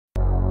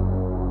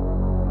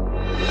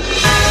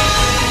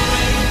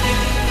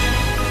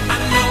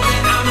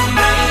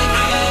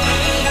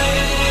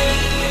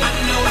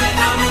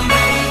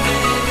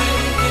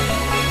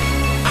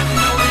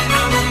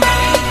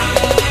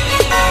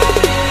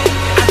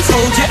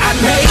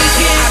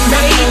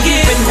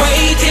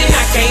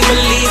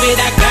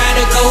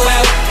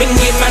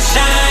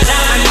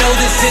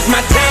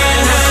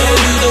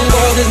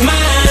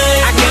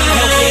mine. I can't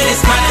help it,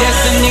 it's my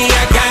destiny.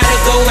 I gotta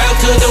go out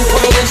to the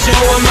world and show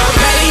them I'll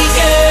make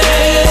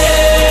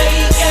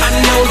it. I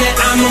know that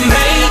I'ma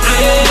make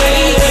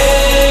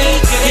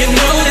it. You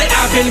know that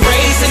I've been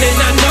racing and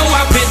I know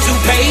I've been too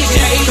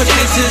patient. But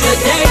this is the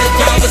day that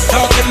God was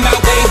talking about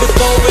way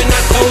before, and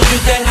I told you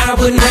that I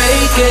would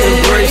make it.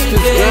 Embrace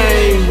this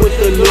game with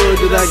the lure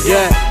that I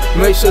got.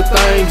 Make sure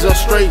things are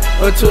straight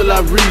until I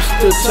reach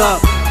the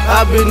top.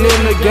 I've been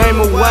in the game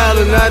a while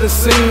and I done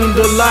seen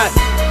a lot.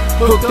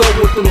 Hooked up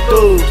with them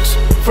thugs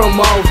from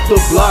off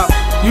the block.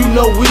 You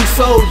know we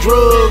sold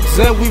drugs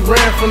and we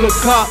ran from the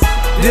cop.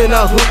 Then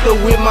I hooked up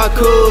with my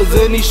cuz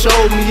and he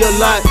showed me a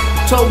lot.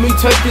 Told me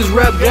take this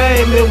rap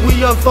game and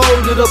we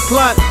unfolded a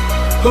plot.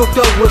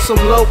 Hooked up with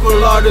some local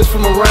artists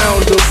from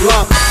around the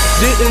block.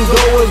 Didn't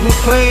go as we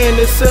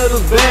planned, it set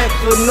us back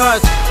a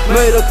notch.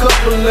 Made a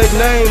couple of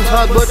names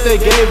hot, but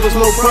they gave us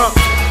no props.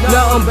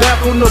 Now I'm back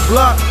on the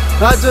block.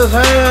 I just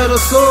had a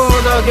son,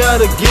 I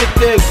gotta get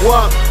that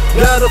guap.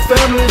 Got a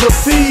family to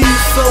feed,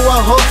 so I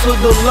hustled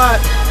a lot.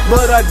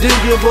 But I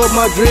didn't give up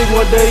my dream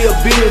one day of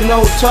being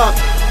on top.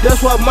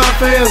 That's why my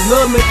fans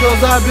love me,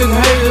 cause I've been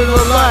hated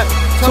a lot.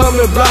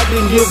 Tommy Block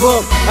didn't give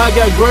up, I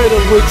got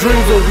greater with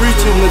dreams of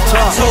reaching the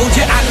top. I told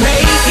you I'd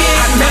make it,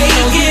 I know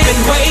you've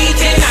been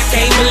waiting. I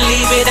can't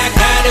believe it, I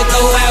gotta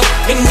go out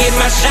and get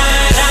my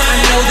shine. I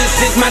know this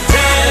is my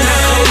time, I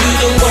show you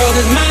the world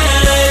is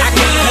mine. I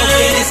can't help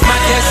it, it's my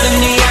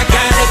destiny. I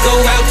gotta go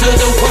out to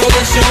the world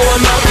and show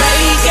them I'll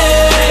make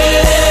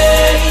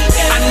it.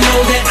 I know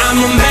that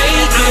I'ma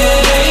make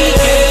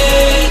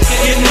it.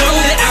 You know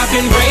that I've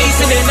been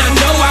racing and I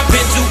know I've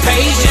been too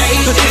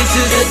patient. But this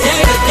is the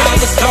day that God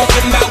was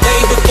talking about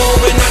way before,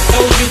 and I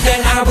told you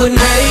that I would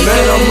make it.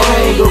 Man, I'm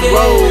on the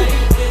road,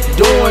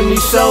 doing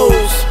these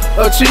shows,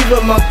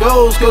 achieving my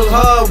goals, cause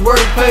hard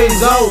work pays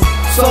off.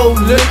 So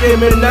look at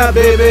me now,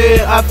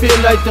 baby, I feel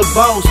like the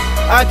boss.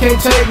 I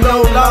can't take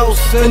no loss,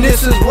 and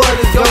this is what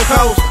it's gonna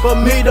cost for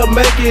me to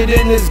make it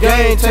in this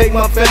game. Take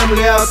my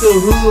family out the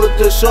hood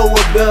to show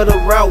a better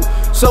route.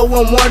 So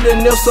I'm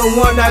wondering if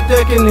someone out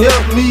there can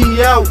help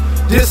me out.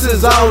 This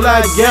is all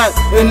I got,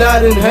 and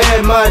I done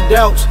had my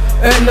doubts.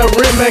 And the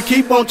rim man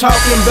keep on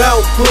talking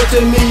about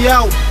putting me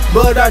out,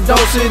 but I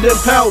don't sit and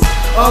pout.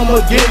 I'ma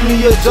get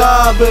me a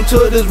job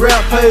until this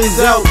rap pays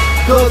out.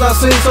 Cause I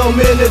seen so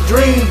many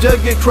dreams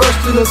just get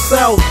crushed in the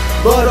south.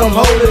 But I'm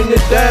holding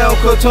it down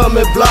cause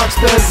Tommy Block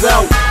stands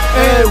out.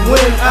 And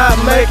when I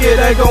make it,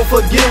 ain't gon'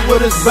 forget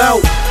what it's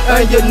about.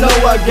 And you know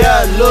I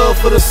got love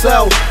for the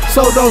south.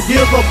 So don't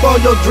give up on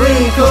your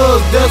dream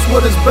cause that's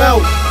what it's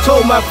about.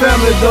 Told my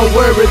family don't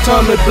worry,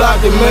 Tommy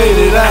Block and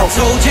made it out. I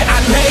told you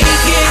I'd make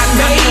it, I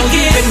know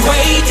you've been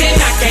waiting.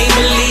 I can't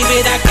believe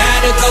it, I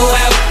gotta go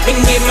out and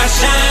get my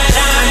shine.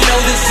 I know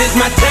this is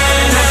my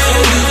time, I show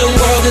you the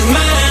world is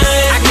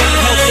mine. I can't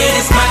help it,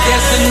 it's my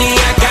destiny.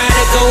 I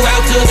gotta go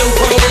out to the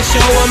world and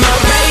show them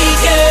I'll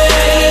make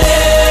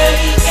it.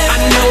 I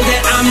know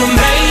that I'ma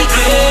make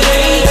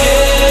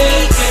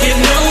it. You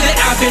know that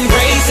I've been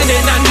racing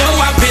and I know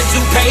I've been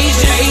too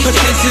patient. But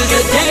this is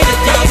the day that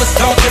God was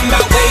talking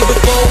about way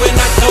before, and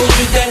I told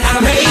you that I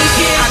make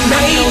it. I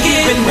know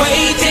you've been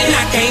waiting,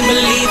 I can't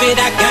believe it.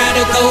 I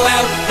gotta go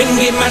out and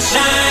get my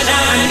shine.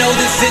 I know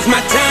this is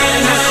my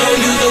time, I show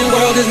you the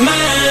world is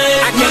mine.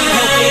 I can't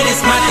help it,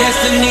 it's my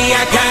destiny.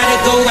 I gotta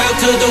go out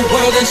to the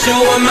world and show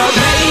them I'll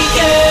make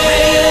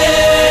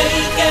it.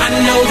 I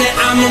know that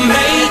I'ma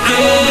make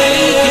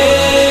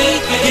it.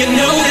 You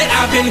know that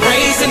I've been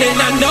racing and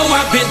I know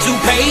I've been too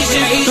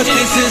patient. Cause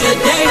this is the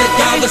day that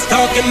God was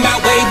talking about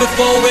way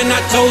before, and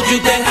I told you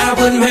that I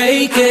would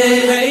make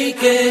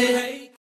it.